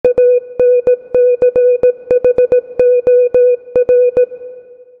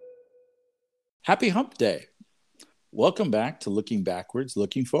Happy Hump Day. Welcome back to Looking Backwards,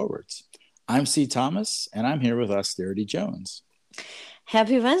 Looking Forwards. I'm C. Thomas, and I'm here with Austerity Jones.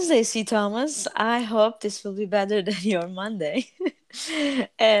 Happy Wednesday, C. Thomas. I hope this will be better than your Monday.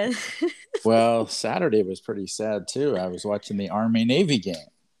 and Well, Saturday was pretty sad too. I was watching the Army Navy game,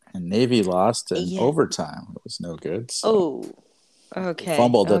 and Navy lost in yeah. overtime. It was no good. So Oh, they okay.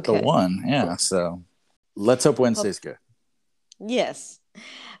 fumbled at the Okay. one. Yeah. So let's hope Hope, Wednesday's good. yes.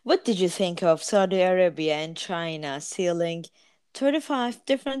 What did you think of Saudi Arabia and China sealing 35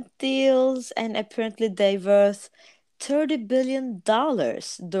 different deals and apparently they worth $30 billion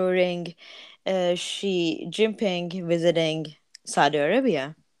during Xi Jinping visiting Saudi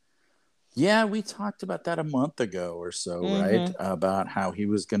Arabia? Yeah, we talked about that a month ago or so, right? Mm-hmm. About how he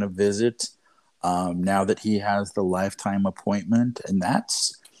was going to visit now that he has the lifetime appointment. And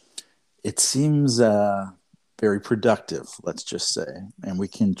it seems very productive, let's just say. And we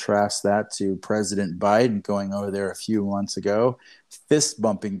contrast that to President Biden going over there a few months ago, fist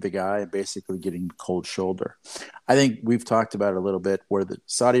bumping the guy and basically getting the cold shoulder. I think we've talked about it a little bit where the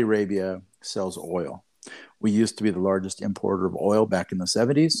Saudi Arabia sells oil. We used to be the largest importer of oil back in the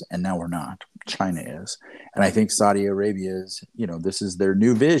 70s, and now we're not. China is. And I think Saudi Arabia is, this is their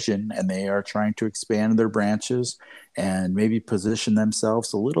new vision, and they are trying to expand their branches and maybe position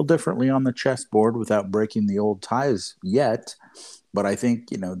themselves a little differently on the chessboard without breaking the old ties yet. But I think,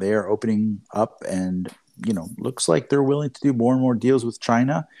 they are opening up and, looks like they're willing to do more and more deals with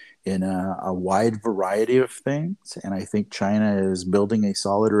China in a wide variety of things. And I think China is building a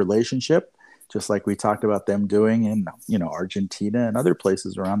solid relationship just like we talked about them doing in Argentina and other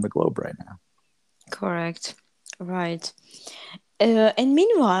places around the globe right now. Correct. Right. And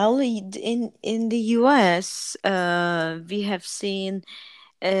meanwhile, in the U.S., we have seen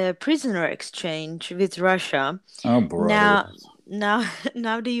a prisoner exchange with Russia. Oh brother. Now, now,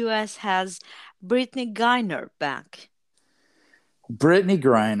 now the U.S. has Brittany Griner back. Brittany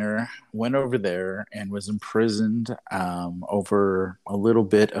Griner went over there and was imprisoned over a little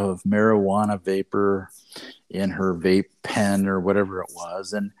bit of marijuana vapor in her vape pen or whatever it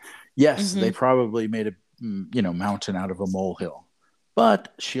was. And yes, they Mm-hmm. probably made a mountain out of a molehill.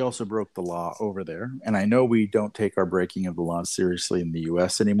 But she also broke the law over there. And I know we don't take our breaking of the law seriously in the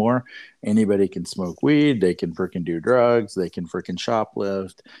US anymore. Anybody can smoke weed, they can freaking do drugs, they can freaking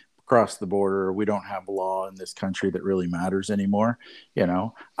shoplift, cross the border. We don't have a law in this country that really matters anymore.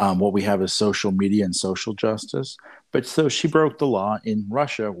 What we have is social media and social justice. But so she broke the law in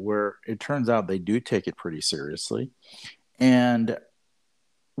Russia, where it turns out they do take it pretty seriously. And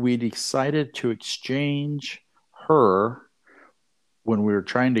we decided to exchange her when we were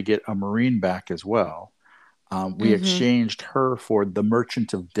trying to get a Marine back as well. We Mm-hmm. exchanged her for the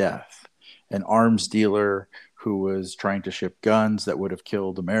Merchant of Death, an arms dealer who was trying to ship guns that would have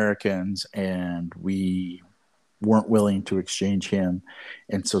killed Americans, and we weren't willing to exchange him.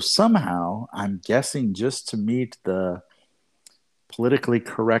 And so somehow, I'm guessing just to meet the politically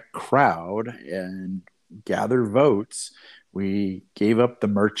correct crowd and gather votes, we gave up the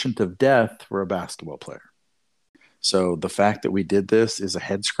Merchant of Death for a basketball player. So the fact that we did this is a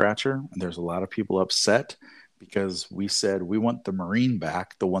head scratcher. And there's a lot of people upset because we said we want the Marine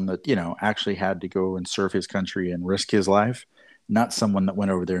back, the one that, actually had to go and serve his country and risk his life, not someone that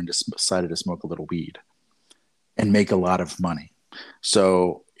went over there and just decided to smoke a little weed and make a lot of money.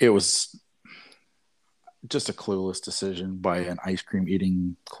 So it was just a clueless decision by an ice cream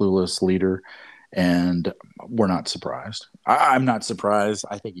eating clueless leader. And we're not surprised. I'm not surprised.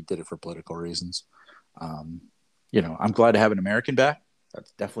 I think he did it for political reasons. Um, I'm glad to have an American back.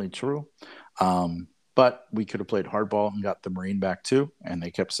 That's definitely true. But we could have played hardball and got the Marine back too. And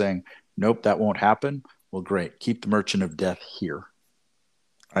they kept saying, nope, that won't happen. Well, great. Keep the Merchant of Death here.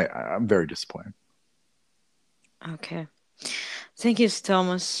 I'm very disappointed. Okay. Thank you,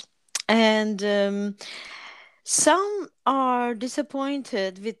 Thomas. And some are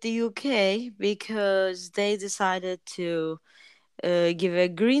disappointed with the UK because they decided to give a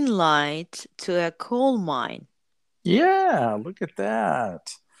green light to a coal mine. Yeah, look at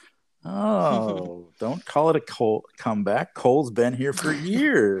that. Oh, don't call it a coal comeback. Coal's been here for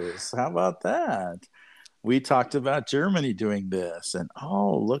years. How about that? We talked about Germany doing this, and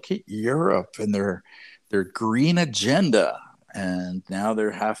oh, look at Europe and their green agenda. And now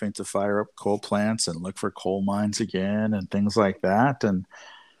they're having to fire up coal plants and look for coal mines again and things like that. And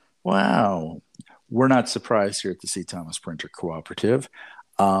wow, we're not surprised here at the C. Thomas Printer Cooperative.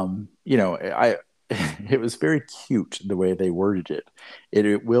 I it was very cute the way they worded it.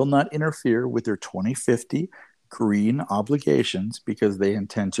 It will not interfere with their 2050 green obligations because they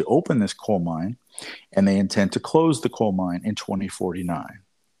intend to open this coal mine and they intend to close the coal mine in 2049.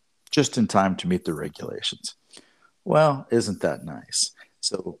 just in time to meet the regulations. Well, isn't that nice?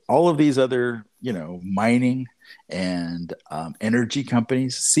 So all of these other, mining and energy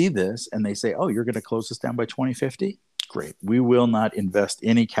companies see this and they say, "Oh, you're going to close this down by 2050? Great. We will not invest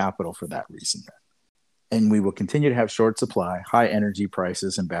any capital for that reason then. And we will continue to have short supply, high energy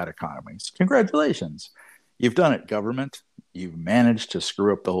prices, and bad economies. Congratulations. You've done it, government. You've managed to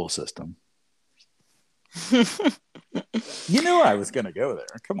screw up the whole system." You knew I was going to go there.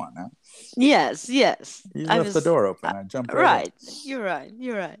 Come on now. Yes, yes. You I left the was door open. I jumped right in. right. You're right.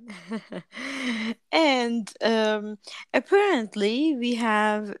 You're right. And apparently, we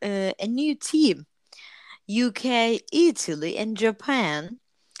have a new team: UK, Italy, and Japan,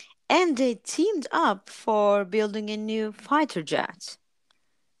 and they teamed up for building a new fighter jet.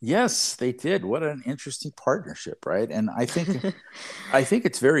 Yes, they did. What an interesting partnership, right? And I think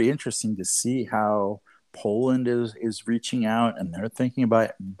it's very interesting to see how Poland is reaching out and they're thinking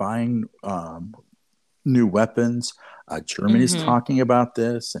about buying new weapons. Germany's Mm-hmm. talking about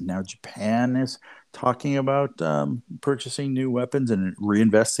this, and now Japan is talking about purchasing new weapons and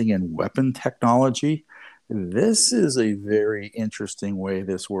reinvesting in weapon technology. This is a very interesting way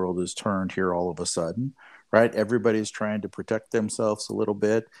this world is turned here all of a sudden, right? Everybody's trying to protect themselves a little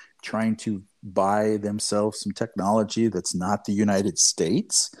bit, trying to buy themselves some technology that's not the United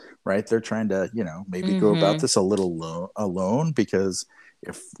States, right? They're trying to, maybe go about Mm-hmm. this a little alone because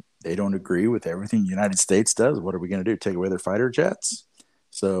if they don't agree with everything the United States does, what are we going to do? Take away their fighter jets?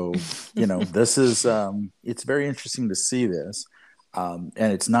 So, this is, it's very interesting to see this. And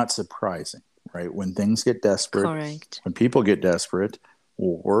it's not surprising, right? When things get desperate, Correct. when people get desperate,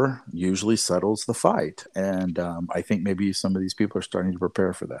 war usually settles the fight. And I think maybe some of these people are starting to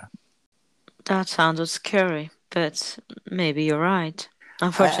prepare for that. That sounded scary, but maybe you're right. I don't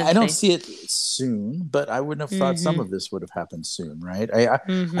Unfortunately. see it soon, but I wouldn't have thought some Mm-hmm. of this would have happened soon, right? I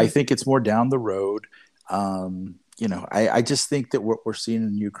Mm-hmm. think it's more down the road. I just think that what we're seeing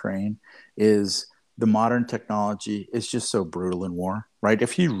in Ukraine is the modern technology is just so brutal in war, right?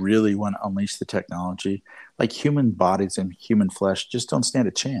 If you really want to unleash the technology, like human bodies and human flesh just don't stand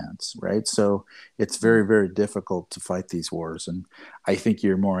a chance, right? So it's very, very difficult to fight these wars. And I think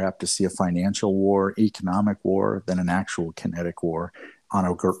you're more apt to see a financial war, economic war, than an actual kinetic war on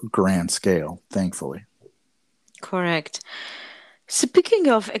a grand scale, thankfully. Correct. Speaking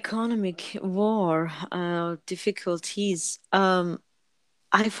of economic war difficulties,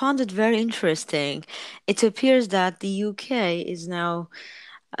 I found it very interesting. It appears that the UK is now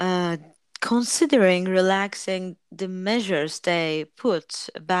uh, considering relaxing the measures they put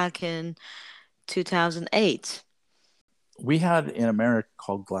back in 2008. We had in America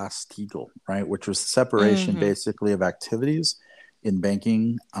called Glass-Steagall, right, which was separation Mm-hmm. basically of activities in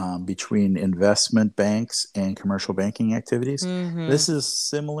banking between investment banks and commercial banking activities. Mm-hmm. This is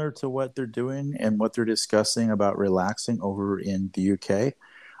similar to what they're doing and what they're discussing about relaxing over in the UK.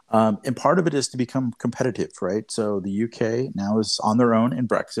 And part of it is to become competitive, right? So the UK now is on their own in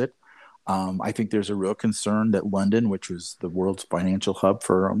Brexit. I think there's a real concern that London, which was the world's financial hub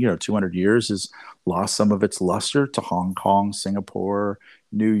for 200 years, has lost some of its luster to Hong Kong, Singapore,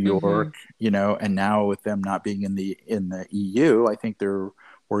 New Mm-hmm. York, and now with them not being in the EU, I think they're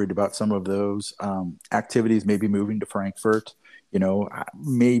worried about some of those activities maybe moving to Frankfurt,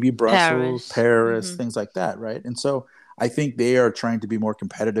 maybe Brussels, Paris. Paris, Mm-hmm. things like that, right? And so I think they are trying to be more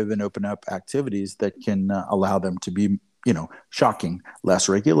competitive and open up activities that can allow them to be, shocking, less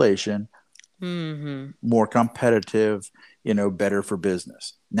regulation, Mm-hmm. more competitive, better for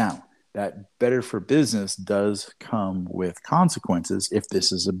business. Now, that better for business does come with consequences if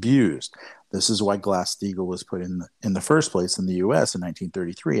this is abused. This is why Glass-Steagall was put in the first place in the U.S. in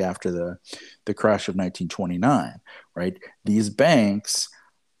 1933 after the crash of 1929. Right? These banks,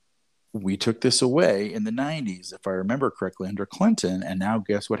 we took this away in the 90s, if I remember correctly, under Clinton. And now,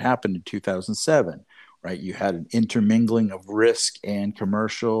 guess what happened in 2007? Right? You had an intermingling of risk and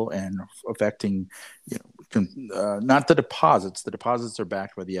commercial and affecting, not the deposits. The deposits are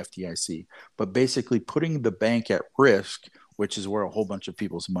backed by the FDIC, but basically putting the bank at risk, which is where a whole bunch of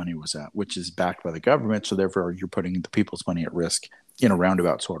people's money was at, which is backed by the government. So therefore, you're putting the people's money at risk in a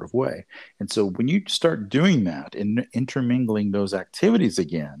roundabout sort of way. And so when you start doing that and intermingling those activities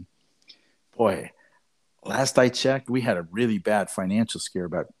again, boy, last I checked, we had a really bad financial scare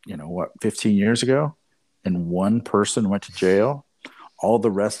about, 15 years ago, and one person went to jail. All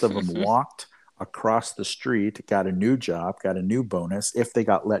the rest of them walked across the street, got a new job, got a new bonus if they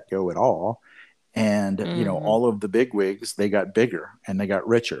got let go at all. And, Mm-hmm. all of the big wigs, they got bigger and they got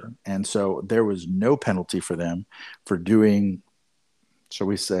richer. And so there was no penalty for them for doing, shall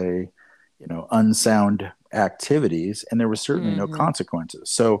we say, unsound activities, and there was certainly no Mm-hmm.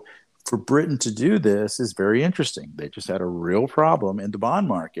 consequences. So for Britain to do this is very interesting. They just had a real problem in the bond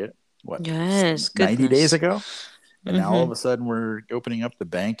market, what, Yes, 90 days goodness. ago? And now all Mm-hmm. of a sudden we're opening up the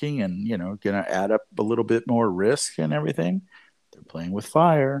banking and, going to add up a little bit more risk and everything. They're playing with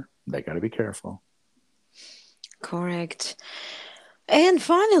fire. They got to be careful. Correct. And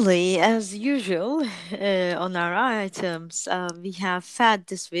finally, as usual, on our items, we have Fed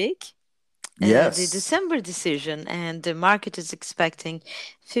this week, the Yes, December decision, and the market is expecting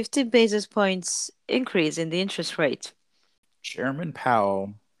 50 basis points increase in the interest rate. Chairman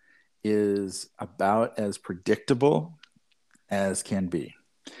Powell is about as predictable as can be.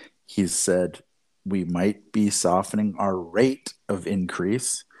 He's said we might be softening our rate of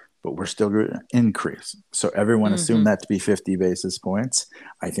increase, but we're still going to increase. So everyone assumed Mm-hmm. that to be 50 basis points.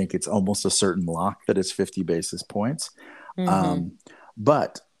 I think it's almost a certain lock that it's 50 basis points. Mm-hmm. Um,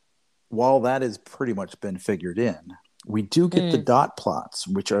 but while that has pretty much been figured in, we do get the Mm. dot plots,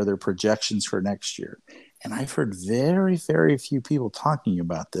 which are their projections for next year. And I've heard very, very few people talking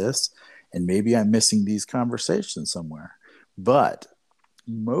about this. And maybe I'm missing these conversations somewhere. But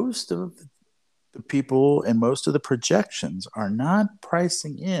most of the people and most of the projections are not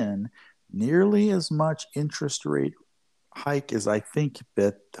pricing in nearly as much interest rate hike as I think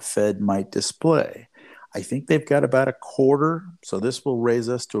that the Fed might display. I think they've got about a quarter, so this will raise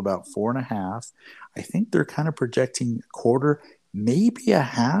us to about 4.5. I think they're kind of projecting a quarter, maybe a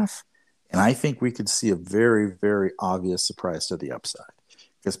half, and I think we could see a very, very obvious surprise to the upside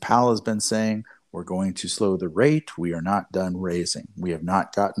because Powell has been saying we're going to slow the rate. We are not done raising. We have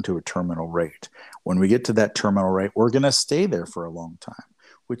not gotten to a terminal rate. When we get to that terminal rate, we're going to stay there for a long time,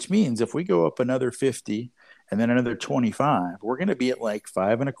 which means if we go up another 50 and then another 25, we're going to be at like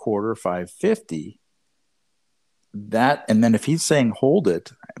five and a quarter, 550. That, and then if he's saying hold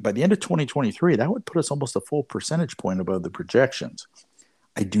it by the end of 2023, that would put us almost a full percentage point above the projections.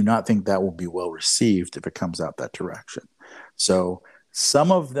 I do not think that will be well received if it comes out that direction. So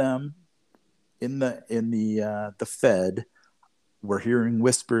some of them in the Fed, we're hearing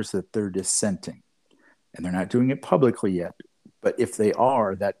whispers that they're dissenting, and they're not doing it publicly yet. But if they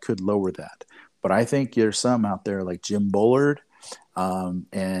are, that could lower that. But I think there's some out there like Jim Bullard, and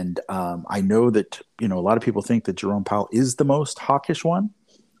I know that a lot of people think that Jerome Powell is the most hawkish one.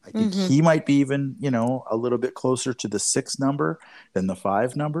 I think Mm-hmm. he might be even a little bit closer to the 6 number than the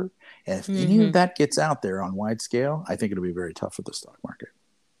 5 number. And if any Mm-hmm. of that gets out there on wide scale, I think it'll be very tough for the stock market.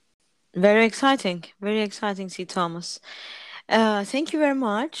 Very exciting, C. Thomas. Thank you very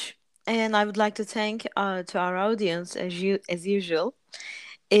much, and I would like to thank to our audience as usual.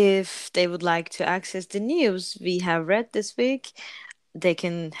 If they would like to access the news we have read this week, they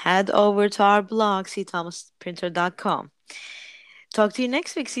can head over to our blog, cthomasprinter.com. Talk to you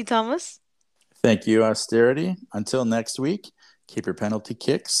next week, C. Thomas. Thank you, austerity. Until next week, keep your penalty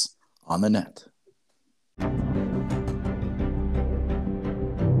kicks on the net.